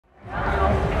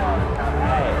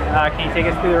Can you take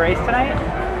us through the race tonight?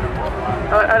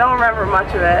 I don't remember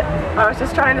much of it. I was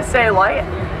just trying to stay light.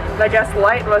 I guess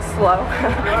light was slow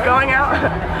going out.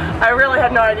 I really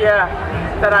had no idea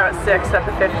that I was 6th at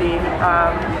the 50,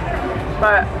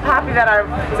 but happy that I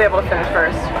was able to finish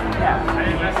first. Yeah.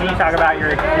 Can you talk about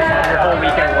your whole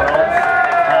weekend Worlds,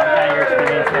 kind of your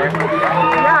experience there?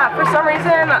 Yeah, for some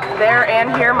reason there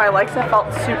and here my legs have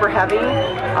felt super heavy.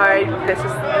 This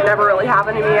has never really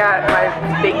happened to me at my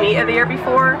big meet of the year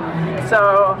before,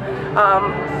 so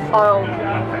I'll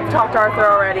talk to Arthur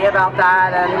already about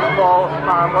that, and we'll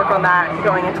work on that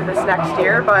going into this next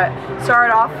year. But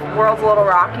started off Worlds a little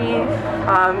rocky,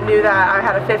 knew that I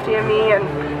had a 50 in me, and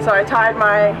so I tied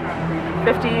my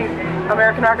 50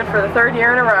 American record for the 3rd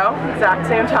year in a row, exact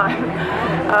same time,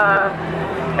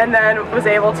 and then was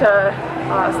able to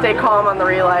stay calm on the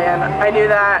relay, and I knew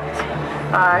that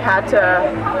I had to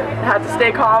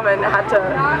stay calm and had to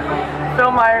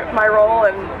fill my role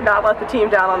and not let the team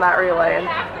down on that relay, and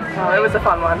it was a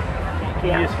fun one.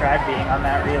 Can you describe being on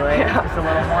that relay just a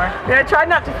little more? Yeah, I tried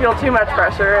not to feel too much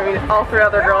pressure. I mean, all 3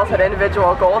 other girls had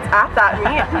individual golds at that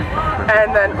meet,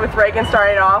 and then with Reagan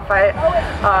starting off, they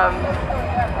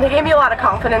gave me a lot of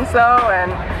confidence though,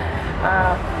 and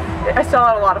I still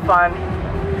had a lot of fun.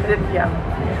 Yeah.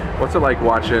 What's it like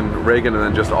watching Reagan and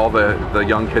then just all the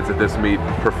young kids at this meet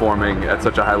performing at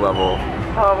such a high level?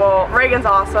 Oh, well, Reagan's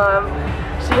awesome.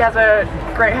 She has a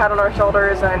great head on her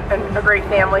shoulders and a great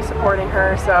family supporting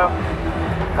her, so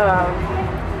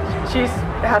she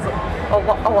has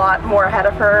a lot more ahead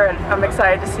of her, and I'm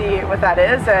excited to see what that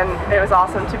is, and it was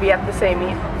awesome to be at the same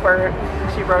meet where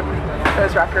she broke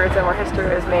those records and where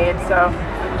history was made. So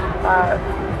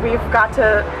we've got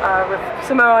to, with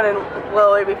Simone and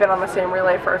Lily, we've been on the same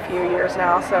relay for a few years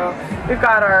now, so we've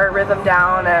got our rhythm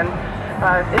down, and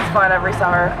it's fun every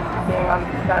summer being on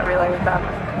that relay with them.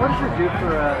 What does it do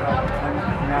for a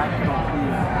national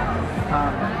team?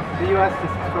 The U.S.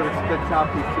 just sort of spits out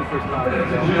these superstars,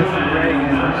 Kelsi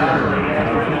Reagan, when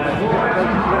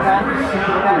that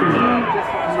team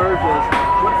just emerges,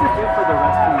 what does it do for the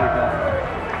rest of you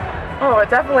guys? Oh, it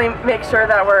definitely makes sure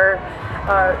that we're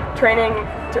training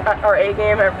our A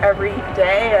game every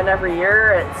day and every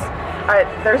year.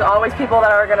 There's always people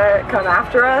that are going to come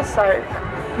after us.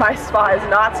 My spot is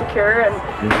not secure, and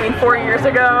I mean 4 years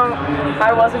ago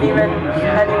I wasn't even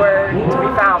anywhere to be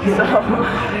found, so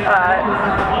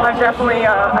I've definitely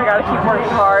I got to keep working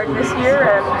hard this year,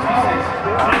 and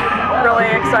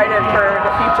really excited for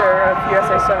the future of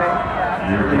USA Swimming.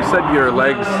 You said your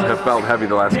legs have felt heavy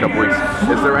the last couple weeks.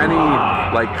 Is there any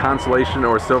consolation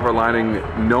or silver lining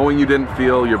knowing you didn't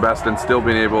feel your best and still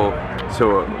being able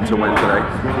to win today?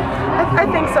 I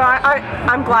think so.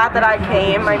 I'm glad that I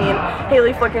came. I mean,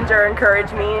 Haley Flickinger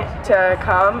encouraged me to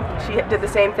come. She did the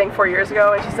same thing 4 years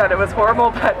ago, and she said it was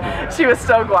horrible, but she was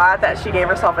so glad that she gave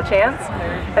herself a chance.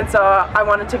 And so I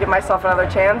wanted to give myself another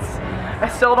chance. I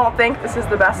still don't think this is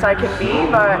the best I can be,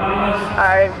 but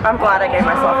I'm glad I gave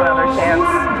myself another chance.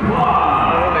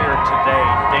 Earlier today,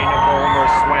 Dana Goldner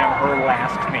swam her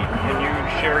last meet. Can you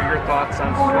share your thoughts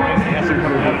on swimming as a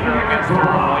competitor against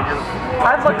her while you're...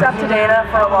 I've looked up to Dana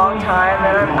for a long time,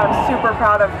 and I'm super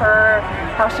proud of her,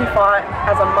 how she fought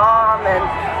as a mom and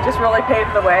just really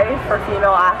paved the way for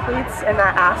female athletes in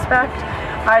that aspect.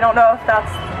 I don't know if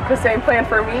that's the same plan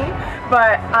for me,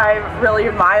 but I really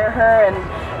admire her, and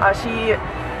she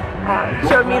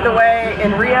showed me the way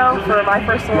in Rio for my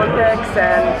first Olympics,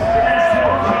 and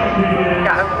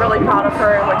yeah, I'm really proud of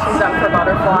her and what she's done for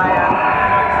butterfly, and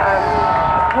I'm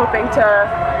hoping to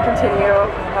continue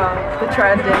the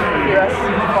trend in US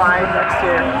flying next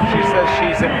year. She says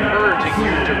she's encouraging you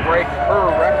to break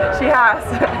her record. She has.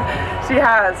 She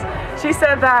has. She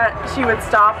said that she would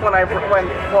stop whenever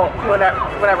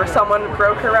someone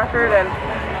broke her record, and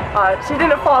she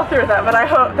didn't follow through with that, but I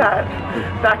hope that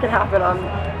that can happen on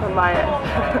my end.